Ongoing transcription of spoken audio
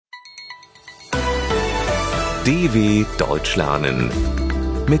DW Deutsch lernen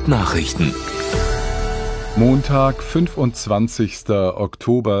mit Nachrichten. Montag, 25.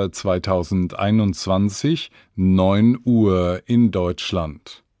 Oktober 2021, 9 Uhr in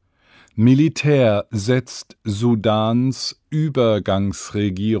Deutschland. Militär setzt Sudans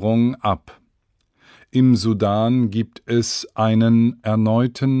Übergangsregierung ab. Im Sudan gibt es einen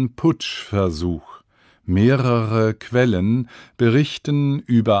erneuten Putschversuch. Mehrere Quellen berichten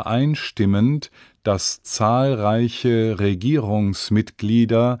übereinstimmend, dass zahlreiche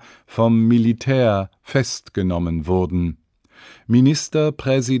Regierungsmitglieder vom Militär festgenommen wurden.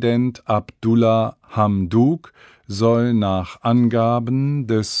 Ministerpräsident Abdullah Hamdok soll nach Angaben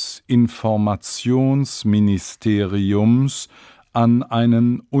des Informationsministeriums an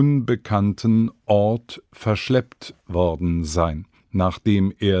einen unbekannten Ort verschleppt worden sein,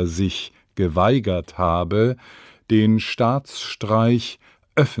 nachdem er sich geweigert habe, den Staatsstreich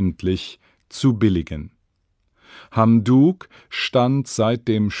öffentlich zu billigen. Hamdok stand seit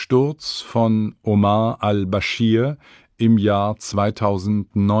dem Sturz von Omar al-Baschir im Jahr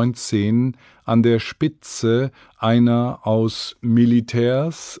 2019 an der Spitze einer aus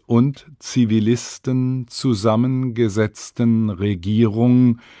Militärs und Zivilisten zusammengesetzten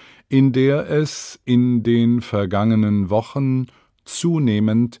Regierung, in der es in den vergangenen Wochen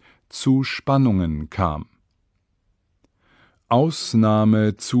zunehmend zu Spannungen kam.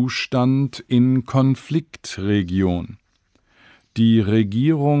 Ausnahmezustand in Konfliktregion. Die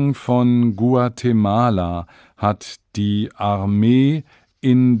Regierung von Guatemala hat die Armee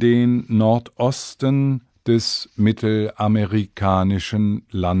in den Nordosten des mittelamerikanischen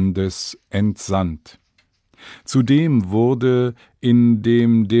Landes entsandt. Zudem wurde in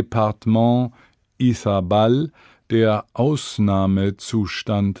dem Departement Izabal der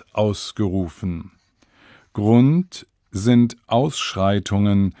Ausnahmezustand ausgerufen. Grund sind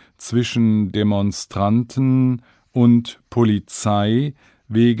Ausschreitungen zwischen Demonstranten und Polizei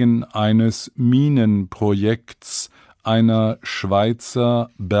wegen eines Minenprojekts einer Schweizer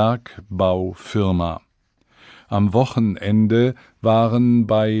Bergbaufirma. Am Wochenende waren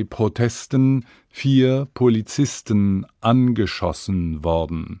bei Protesten 4 Polizisten angeschossen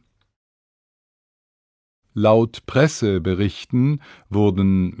worden. Laut Presseberichten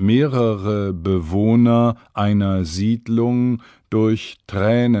wurden mehrere Bewohner einer Siedlung durch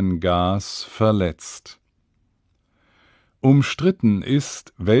Tränengas verletzt. Umstritten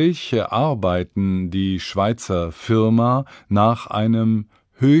ist, welche Arbeiten die Schweizer Firma nach einem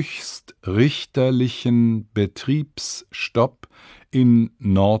höchstrichterlichen Betriebsstopp in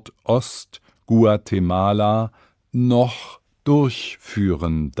Nordost-Guatemala noch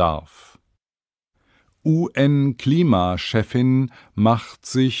durchführen darf. UN-Klimachefin macht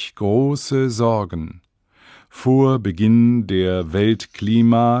sich große Sorgen. Vor Beginn der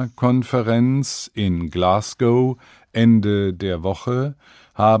Weltklimakonferenz in Glasgow Ende der Woche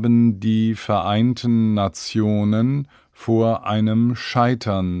haben die Vereinten Nationen vor einem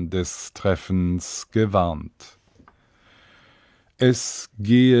Scheitern des Treffens gewarnt. Es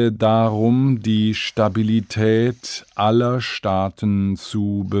gehe darum, die Stabilität aller Staaten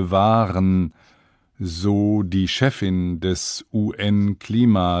zu bewahren, so die Chefin des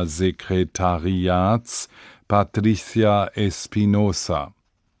UN-Klimasekretariats Patricia Espinosa.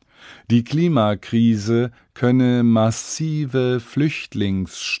 Die Klimakrise könne massive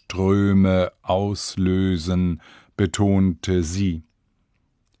Flüchtlingsströme auslösen, betonte sie.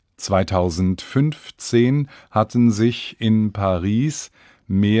 2015 hatten sich in Paris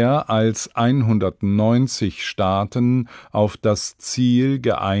mehr als 190 Staaten auf das Ziel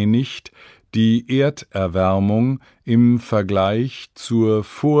geeinigt, die Erderwärmung im Vergleich zur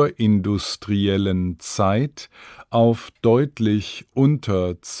vorindustriellen Zeit auf deutlich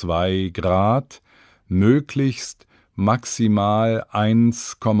unter 2 Grad, möglichst maximal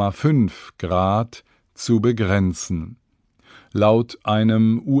 1,5 Grad zu begrenzen. Laut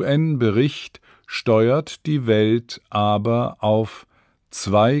einem UN-Bericht steuert die Welt aber auf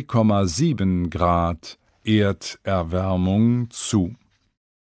 2,7 Grad Erderwärmung zu.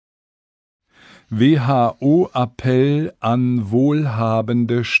 WHO-Appell an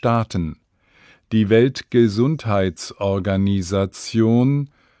wohlhabende Staaten. Die Weltgesundheitsorganisation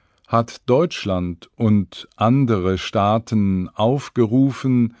hat Deutschland und andere Staaten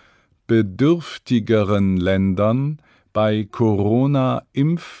aufgerufen, bedürftigeren Ländern bei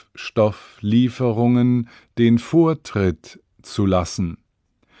Corona-Impfstofflieferungen den Vortritt zu lassen.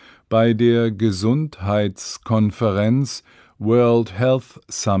 Bei der Gesundheitskonferenz World Health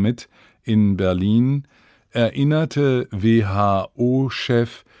Summit in Berlin erinnerte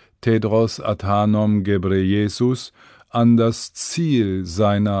WHO-Chef Tedros Adhanom Ghebreyesus an das Ziel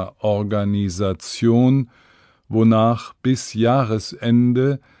seiner Organisation, wonach bis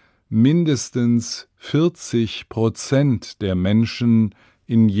Jahresende mindestens 40% der Menschen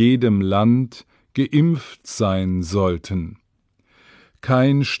in jedem Land geimpft sein sollten.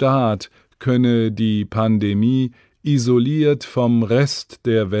 Kein Staat könne die Pandemie isoliert vom Rest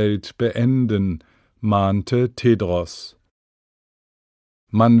der Welt beenden, mahnte Tedros.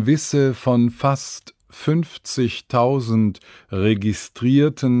 Man wisse von fast 50.000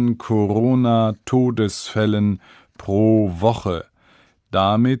 registrierten Corona-Todesfällen pro Woche.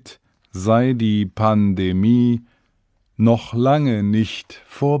 Damit sei die Pandemie noch lange nicht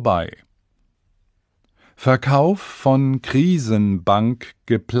vorbei. Verkauf von Krisenbank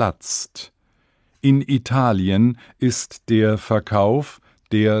geplatzt. In Italien ist der Verkauf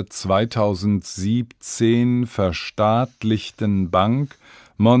der 2017 verstaatlichten Bank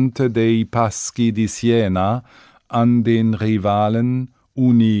Monte dei Paschi di Siena an den Rivalen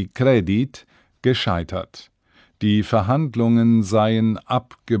Unicredit gescheitert. Die Verhandlungen seien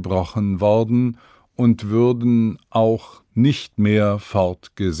abgebrochen worden und würden auch nicht mehr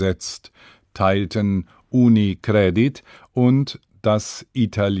fortgesetzt, teilten Unicredit und das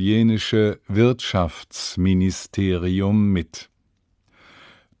italienische Wirtschaftsministerium mit.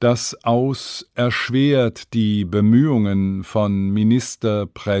 Das Aus erschwert die Bemühungen von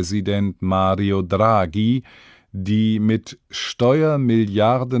Ministerpräsident Mario Draghi, die mit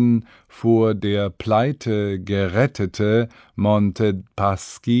Steuermilliarden vor der Pleite gerettete Monte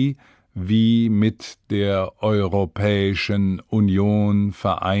Paschi wie mit der Europäischen Union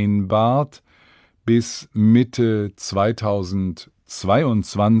vereinbart, bis Mitte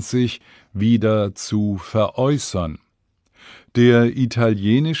 2022 wieder zu veräußern. Der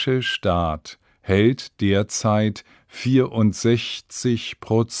italienische Staat hält derzeit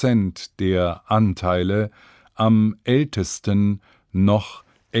 64% der Anteile am ältesten noch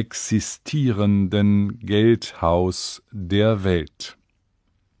existierenden Geldhaus der Welt.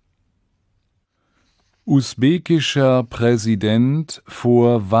 Usbekischer Präsident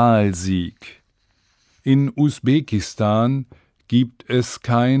vor Wahlsieg. In Usbekistan gibt es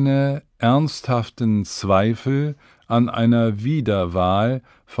keine ernsthaften Zweifel an einer Wiederwahl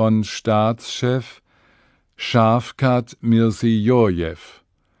von Staatschef Shavkat Mirziyoyev.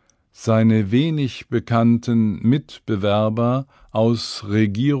 Seine wenig bekannten Mitbewerber aus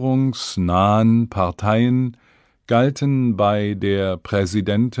regierungsnahen Parteien galten bei der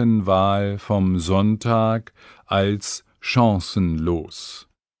Präsidentenwahl vom Sonntag als chancenlos.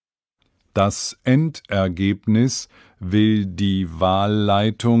 Das Endergebnis will die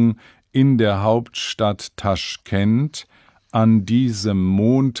Wahlleitung in der Hauptstadt Taschkent an diesem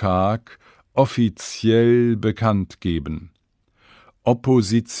Montag offiziell bekannt geben.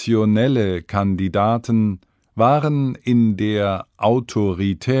 Oppositionelle Kandidaten waren in der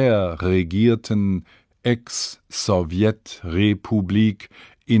autoritär regierten Ex-Sowjetrepublik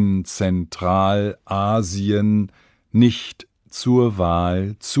in Zentralasien nicht zur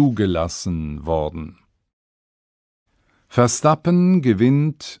Wahl zugelassen worden. Verstappen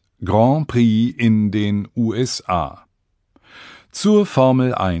gewinnt Grand Prix in den USA. Zur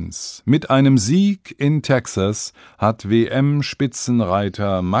Formel 1. Mit einem Sieg in Texas hat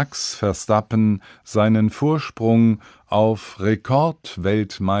WM-Spitzenreiter Max Verstappen seinen Vorsprung auf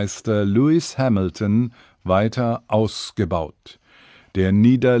Rekordweltmeister Lewis Hamilton weiter ausgebaut. Der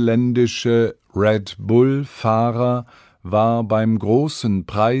niederländische Red Bull-Fahrer war beim Großen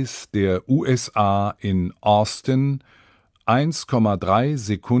Preis der USA in Austin 1,3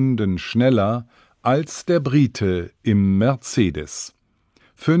 Sekunden schneller als der Brite im Mercedes.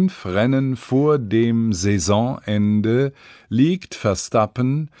 5 Rennen vor dem Saisonende liegt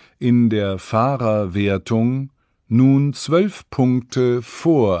Verstappen in der Fahrerwertung nun 12 Punkte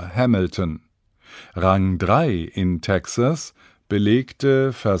vor Hamilton. Rang 3 in Texas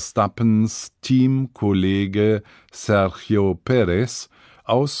belegte Verstappens Teamkollege Sergio Perez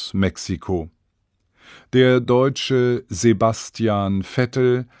aus Mexiko. Der Deutsche Sebastian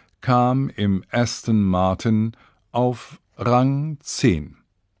Vettel kam im Aston Martin auf Rang 10.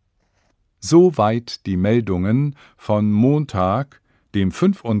 Soweit die Meldungen von Montag, dem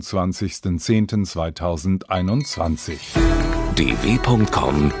 25.10.2021.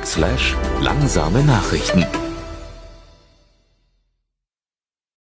 dw.com/langsame Nachrichten